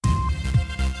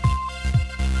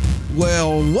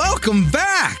Well, welcome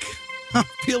back. I'm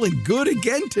feeling good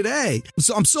again today.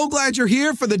 So I'm so glad you're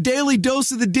here for the Daily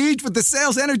Dose of the Deej with the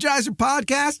Sales Energizer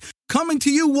podcast, coming to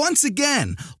you once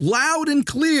again, loud and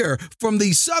clear from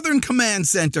the Southern Command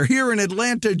Center here in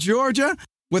Atlanta, Georgia,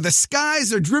 where the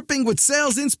skies are dripping with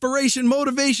sales inspiration,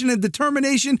 motivation, and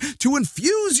determination to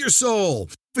infuse your soul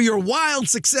for your wild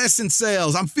success in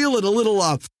sales. I'm feeling a little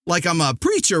like I'm a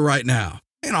preacher right now.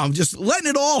 You know, I'm just letting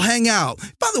it all hang out.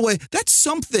 By the way, that's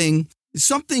something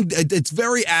that's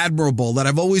very admirable that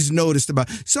I've always noticed about.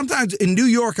 Sometimes in New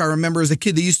York, I remember as a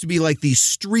kid, there used to be like these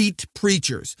street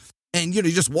preachers. And, you know,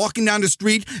 just walking down the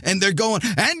street and they're going,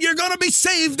 and you're going to be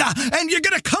saved, and you're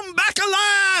going to come back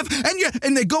alive.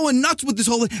 And they're going nuts with this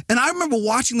whole thing. And I remember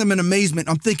watching them in amazement.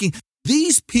 I'm thinking,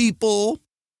 these people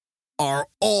are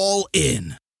all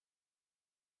in.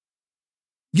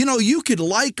 You know, you could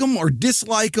like them or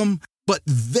dislike them, but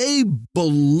they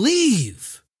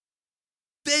believe.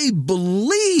 They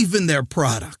believe in their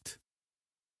product.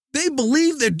 They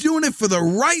believe they're doing it for the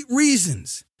right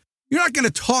reasons. You're not going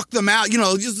to talk them out. You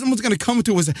know, just someone's going to come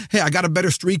to us and say, hey, I got a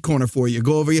better street corner for you.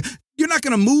 Go over here. You're not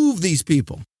going to move these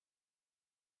people.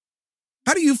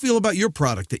 How do you feel about your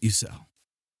product that you sell?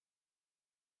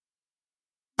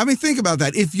 I mean, think about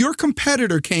that. If your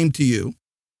competitor came to you,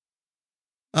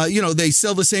 they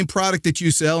sell the same product that you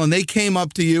sell, and they came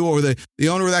up to you, or the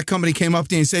owner of that company came up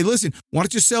to you and say, listen, why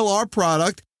don't you sell our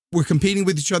product? We're competing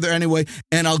with each other anyway,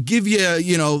 and I'll give you,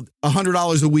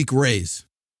 $100 a week raise.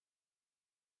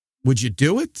 Would you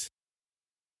do it?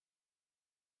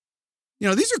 You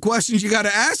know, these are questions you got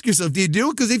to ask yourself. Do you do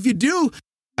it? Because if you do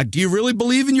you really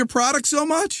believe in your product so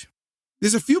much?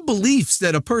 There's a few beliefs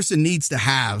that a person needs to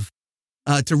have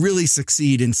to really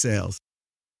succeed in sales.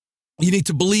 You need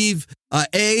to believe,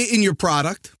 A, in your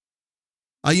product.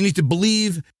 You need to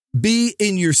believe, B,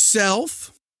 in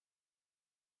yourself.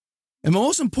 And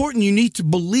most important, you need to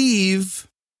believe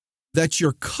that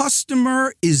your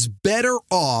customer is better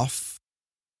off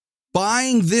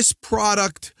buying this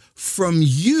product from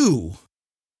you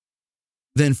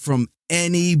than from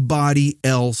anybody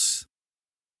else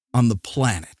on the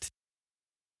planet.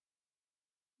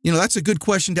 You know, that's a good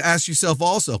question to ask yourself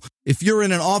also. If you're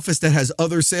in an office that has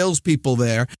other salespeople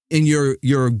there and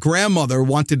your grandmother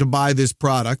wanted to buy this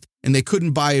product and they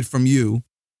couldn't buy it from you,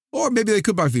 or maybe they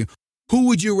could buy it from you, who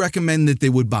would you recommend that they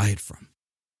would buy it from?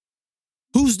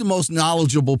 Who's the most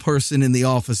knowledgeable person in the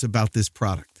office about this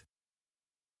product?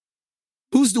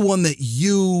 Who's the one that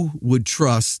you would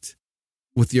trust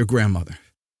with your grandmother?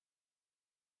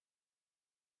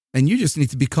 And you just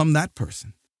need to become that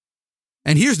person.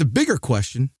 And here's the bigger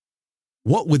question.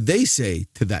 What would they say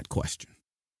to that question?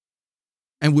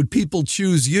 And would people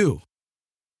choose you? You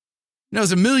know,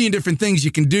 there's a million different things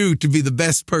you can do to be the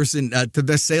best person, the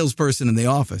best salesperson in the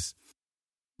office.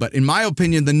 But in my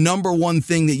opinion, the number one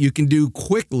thing that you can do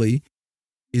quickly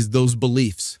is those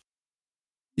beliefs.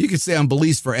 You could stay on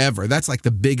beliefs forever. That's like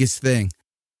the biggest thing.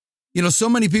 You know, so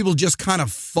many people just kind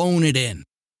of phone it in.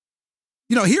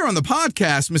 You know, here on the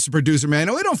podcast, Mr. Producer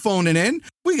Man, we don't phone it in.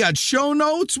 We got show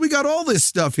notes. We got all this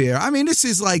stuff here. I mean, this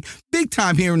is like big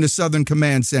time here in the Southern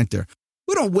Command Center.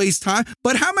 We don't waste time.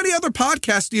 But how many other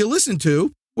podcasts do you listen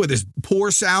to where there's poor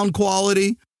sound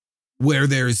quality, where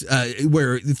there's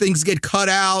where things get cut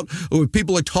out, or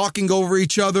people are talking over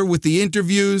each other with the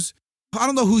interviews? I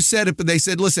don't know who said it, but they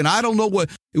said, listen, I don't know what,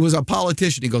 it was a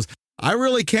politician. He goes, I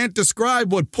really can't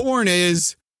describe what porn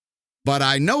is, but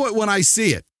I know it when I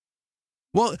see it.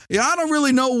 Well, yeah, I don't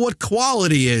really know what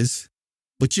quality is,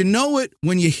 but you know it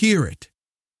when you hear it.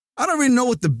 I don't really know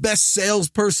what the best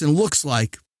salesperson looks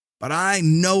like, but I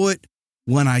know it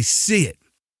when I see it.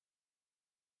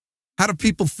 How do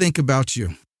people think about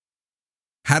you?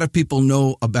 How do people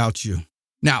know about you?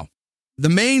 Now, the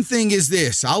main thing is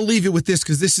this. I'll leave you with this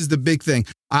because this is the big thing.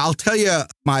 I'll tell you,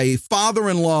 my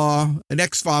father-in-law, an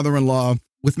ex-father-in-law,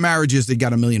 with marriages, they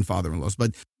got a million father-in-laws,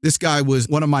 but this guy was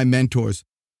one of my mentors.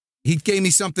 He gave me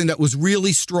something that was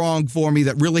really strong for me,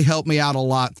 that really helped me out a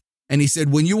lot. And he said,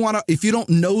 if you don't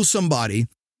know somebody,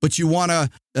 but you want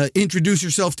to introduce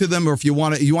yourself to them, or if you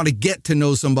want to get to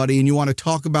know somebody and you want to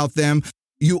talk about them,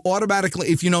 you automatically,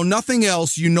 if you know nothing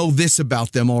else, you know this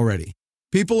about them already.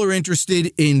 People are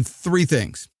interested in three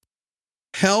things: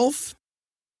 health,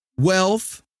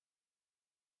 wealth,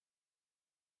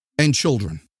 and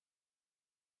children.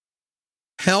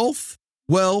 Health,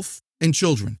 wealth, and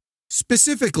children.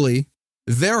 Specifically,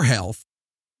 their health,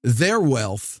 their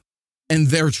wealth, and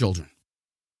their children.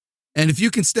 And if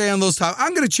you can stay on those topics,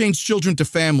 I'm going to change children to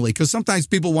family because sometimes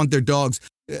people want their dogs.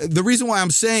 The reason why I'm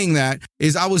saying that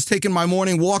is I was taking my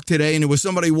morning walk today and there was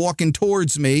somebody walking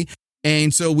towards me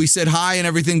And so we said hi and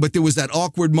everything, but there was that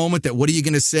awkward moment that what are you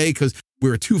going to say? Because we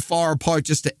were too far apart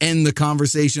just to end the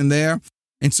conversation there.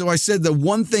 And so I said the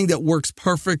one thing that works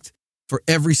perfect for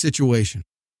every situation.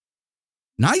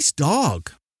 Nice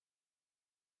dog.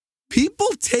 People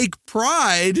take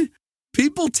pride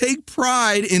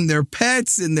in their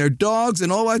pets, in their dogs,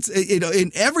 and all that,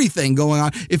 in everything going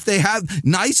on. If they have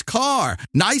nice car,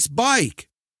 nice bike,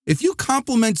 if you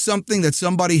compliment something that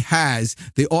somebody has,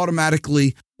 they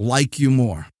automatically like you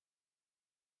more.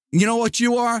 You know what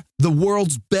you are? The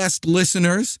world's best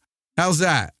listeners. How's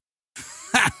that?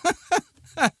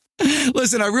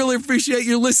 Listen, I really appreciate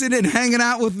you listening and hanging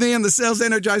out with me on the Sales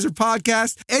Energizer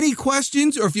podcast. Any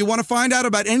questions, or if you want to find out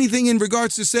about anything in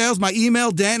regards to sales, my email,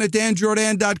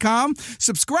 dan@danjordan.com.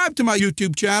 Subscribe to my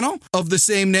YouTube channel of the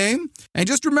same name. And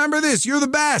just remember this, you're the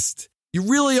best. You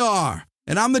really are.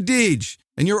 And I'm the Deej.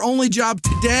 And your only job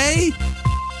today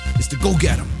is to go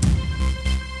get them.